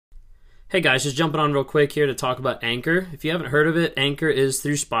Hey guys, just jumping on real quick here to talk about Anchor. If you haven't heard of it, Anchor is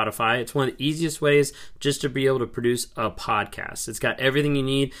through Spotify. It's one of the easiest ways just to be able to produce a podcast. It's got everything you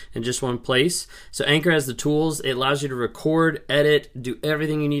need in just one place. So Anchor has the tools. It allows you to record, edit, do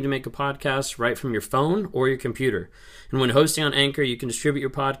everything you need to make a podcast right from your phone or your computer. And when hosting on Anchor, you can distribute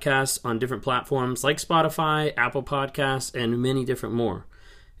your podcasts on different platforms like Spotify, Apple Podcasts, and many different more.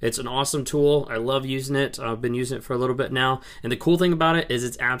 It's an awesome tool. I love using it. I've been using it for a little bit now. And the cool thing about it is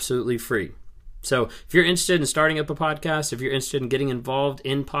it's absolutely free. So if you're interested in starting up a podcast, if you're interested in getting involved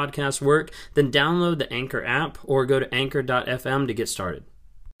in podcast work, then download the Anchor app or go to anchor.fm to get started.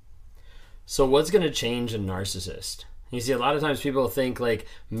 So what's going to change a narcissist? You see, a lot of times people think like,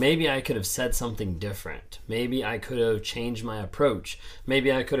 maybe I could have said something different. Maybe I could have changed my approach. Maybe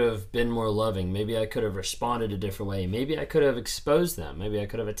I could have been more loving. Maybe I could have responded a different way. Maybe I could have exposed them. Maybe I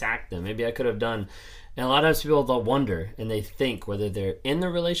could have attacked them. Maybe I could have done. And a lot of times people, they'll wonder and they think whether they're in the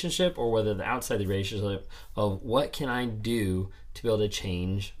relationship or whether they're outside the relationship of what can I do to be able to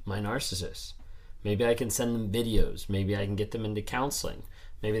change my narcissist? Maybe I can send them videos. Maybe I can get them into counseling.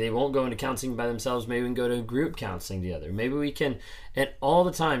 Maybe they won't go into counseling by themselves. Maybe we can go to group counseling together. Maybe we can, and all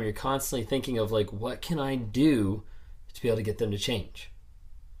the time you're constantly thinking of like, what can I do to be able to get them to change?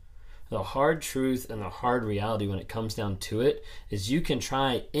 The hard truth and the hard reality when it comes down to it is you can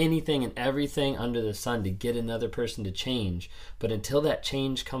try anything and everything under the sun to get another person to change. But until that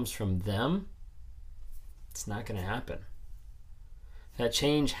change comes from them, it's not going to happen. That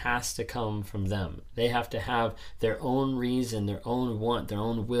change has to come from them. They have to have their own reason, their own want, their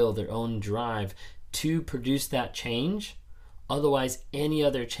own will, their own drive to produce that change. Otherwise, any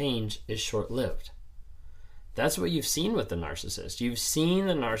other change is short-lived. That's what you've seen with the narcissist. You've seen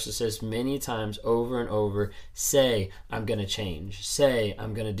the narcissist many times over and over say, I'm going to change. Say,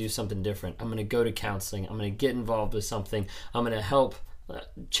 I'm going to do something different. I'm going to go to counseling. I'm going to get involved with something. I'm going to help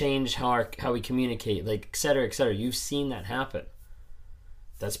change how we communicate, like, et cetera, et cetera. You've seen that happen.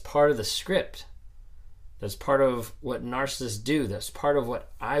 That's part of the script. That's part of what narcissists do. That's part of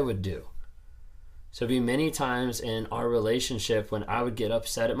what I would do. So it'd be many times in our relationship when I would get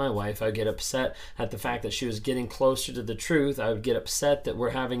upset at my wife, I would get upset at the fact that she was getting closer to the truth. I would get upset that we're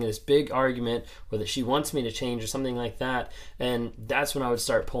having this big argument or that she wants me to change or something like that. And that's when I would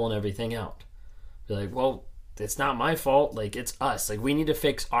start pulling everything out. Be like, well, it's not my fault. Like, it's us. Like, we need to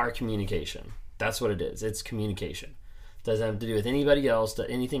fix our communication. That's what it is. It's communication. Doesn't have to do with anybody else,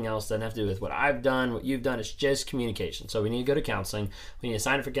 anything else. Doesn't have to do with what I've done, what you've done. It's just communication. So we need to go to counseling. We need to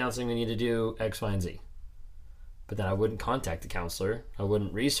sign up for counseling. We need to do X, Y, and Z. But then I wouldn't contact a counselor. I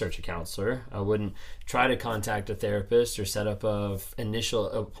wouldn't research a counselor. I wouldn't try to contact a therapist or set up an initial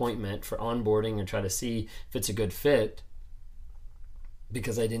appointment for onboarding or try to see if it's a good fit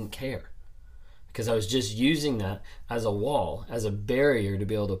because I didn't care. Because I was just using that as a wall, as a barrier to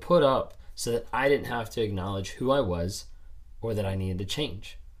be able to put up so that I didn't have to acknowledge who I was or that I needed to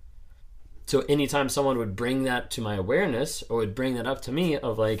change. So anytime someone would bring that to my awareness or would bring that up to me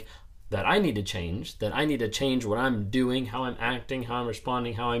of like, that I need to change, that I need to change what I'm doing, how I'm acting, how I'm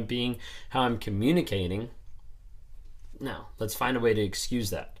responding, how I'm being, how I'm communicating. Now, let's find a way to excuse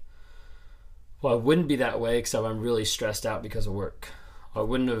that. Well, I wouldn't be that way except I'm really stressed out because of work. I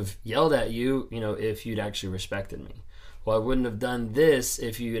wouldn't have yelled at you, if you'd actually respected me. Well, I wouldn't have done this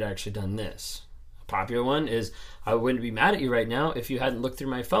if you had actually done this. A popular one is, I wouldn't be mad at you right now if you hadn't looked through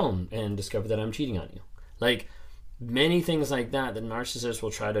my phone and discovered that I'm cheating on you. Like, many things like that, the narcissist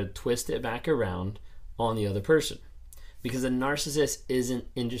will try to twist it back around on the other person. Because the narcissist isn't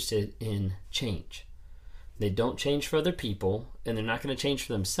interested in change. They don't change for other people, and they're not going to change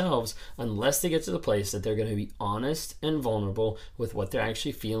for themselves unless they get to the place that they're going to be honest and vulnerable with what they're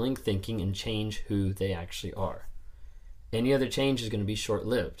actually feeling, thinking, and change who they actually are. Any other change is going to be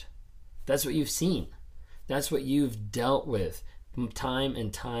short-lived. That's what you've seen. That's what you've dealt with time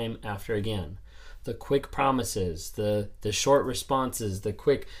and time after again. The quick promises, the short responses, the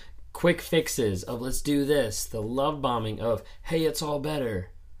quick fixes of let's do this, the love bombing of, hey, it's all better.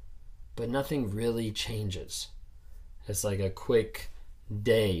 But nothing really changes. It's like a quick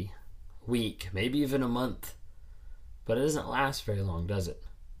day, week, maybe even a month. But it doesn't last very long, does it?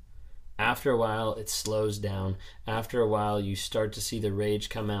 After a while, it slows down. After a while, you start to see the rage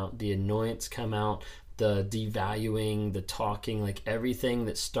come out, the annoyance come out, the devaluing, the talking, like everything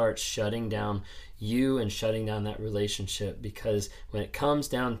that starts shutting down you and shutting down that relationship. Because when it comes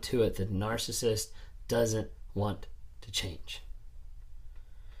down to it, the narcissist doesn't want to change.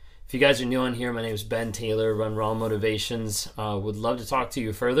 If you guys are new on here, my name is Ben Taylor, run Raw Motivations. Would love to talk to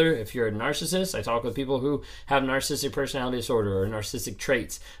you further. If you're a narcissist, I talk with people who have narcissistic personality disorder or narcissistic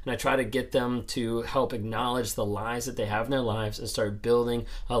traits, and I try to get them to help acknowledge the lies that they have in their lives and start building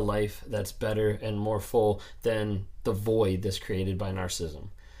a life that's better and more full than the void that's created by narcissism.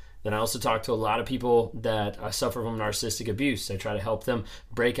 Then I also talk to a lot of people that suffer from narcissistic abuse. I try to help them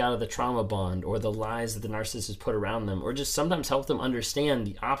break out of the trauma bond or the lies that the narcissist has put around them, or just sometimes help them understand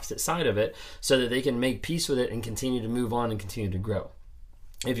the opposite side of it so that they can make peace with it and continue to move on and continue to grow.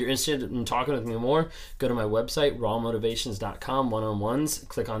 If you're interested in talking with me more, go to my website, rawmotivations.com, one-on-ones.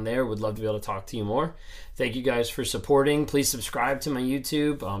 Click on there. Would love to be able to talk to you more. Thank you guys for supporting. Please subscribe to my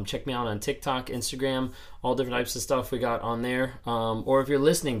YouTube. Check me out on TikTok, Instagram, all different types of stuff we got on there. Or if you're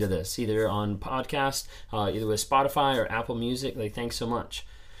listening to this, either on podcast, either with Spotify or Apple Music, thanks so much.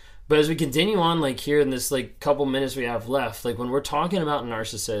 But as we continue on, here in this couple minutes we have left, when we're talking about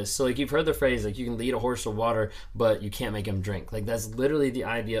narcissists, so you've heard the phrase, you can lead a horse to water, but you can't make him drink. That's literally the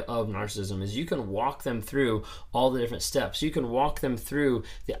idea of narcissism, is you can walk them through all the different steps. You can walk them through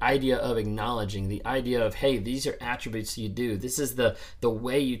the idea of acknowledging, the idea of, hey, these are attributes you do. This is the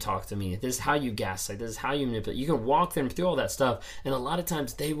way you talk to me. This is how you gaslight. This is how you manipulate. You can walk them through all that stuff, and a lot of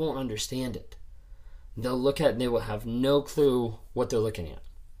times they won't understand it. They'll look at it and they will have no clue what they're looking at.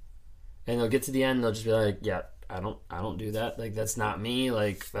 And they'll get to the end and they'll just be like, yeah, I don't do that. That's not me.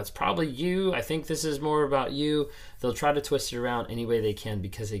 That's probably you. I think this is more about you. They'll try to twist it around any way they can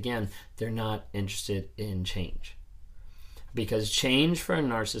because, again, they're not interested in change. Because change for a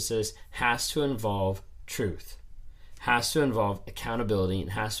narcissist has to involve truth, has to involve accountability,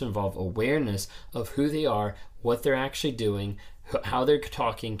 and has to involve awareness of who they are, what they're actually doing, how they're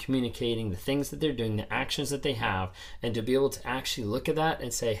talking, communicating, the things that they're doing, the actions that they have, and to be able to actually look at that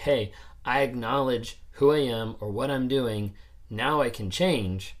and say, hey, I acknowledge who I am or what I'm doing. Now I can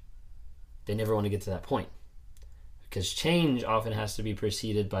change. They never want to get to that point because change often has to be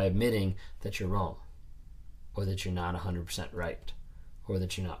preceded by admitting that you're wrong or that you're not 100% right or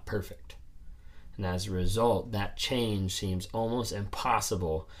that you're not perfect. And as a result, that change seems almost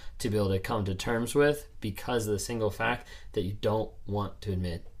impossible to be able to come to terms with because of the single fact that you don't want to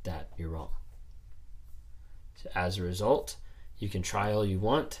admit that you're wrong. So as a result, you can try all you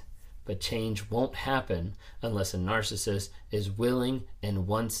want, but change won't happen unless a narcissist is willing and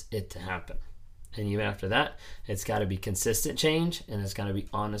wants it to happen. And even after that, it's got to be consistent change and it's got to be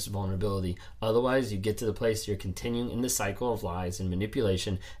honest vulnerability. Otherwise, you get to the place you're continuing in the cycle of lies and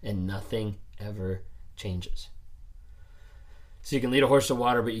manipulation and nothing ever changes. So you can lead a horse to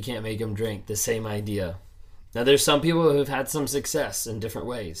water, but you can't make him drink. The same idea. Now, there's some people who've had some success in different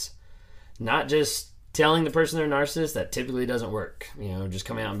ways. Not just telling the person they're a narcissist, that typically doesn't work. Just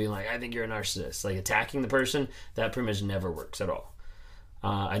coming out and being like, I think you're a narcissist. Attacking the person, that pretty much never works at all.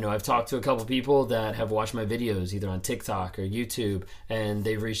 I know I've talked to a couple people that have watched my videos either on TikTok or YouTube, and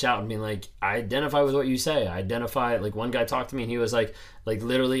they've reached out and been like, I identify with what you say. I identify, one guy talked to me and he was like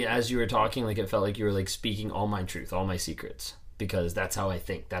literally as you were talking, it felt like you were speaking all my truth, all my secrets, because that's how I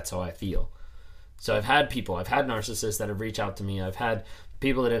think, that's how I feel. So I've had narcissists that have reached out to me. I've had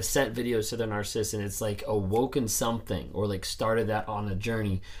people that have sent videos to their narcissist and it's awoken something or started that on a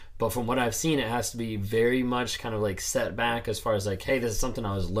journey. But from what I've seen, it has to be very much kind of set back as far as hey, this is something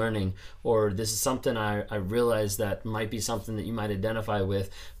I was learning, or this is something I realized that might be something that you might identify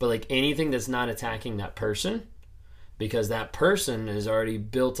with. But anything that's not attacking that person, because that person is already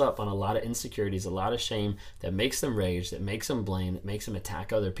built up on a lot of insecurities, a lot of shame that makes them rage, that makes them blame, that makes them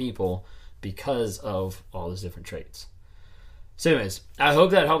attack other people because of all those different traits. So anyways, I hope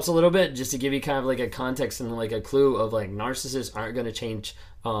that helps a little bit, just to give you kind of a context and a clue of narcissists aren't going to change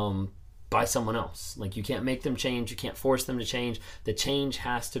by someone else. You can't make them change. You can't force them to change. The change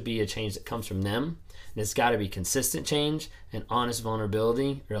has to be a change that comes from them. And it's got to be consistent change and honest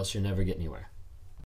vulnerability, or else you'll never get anywhere.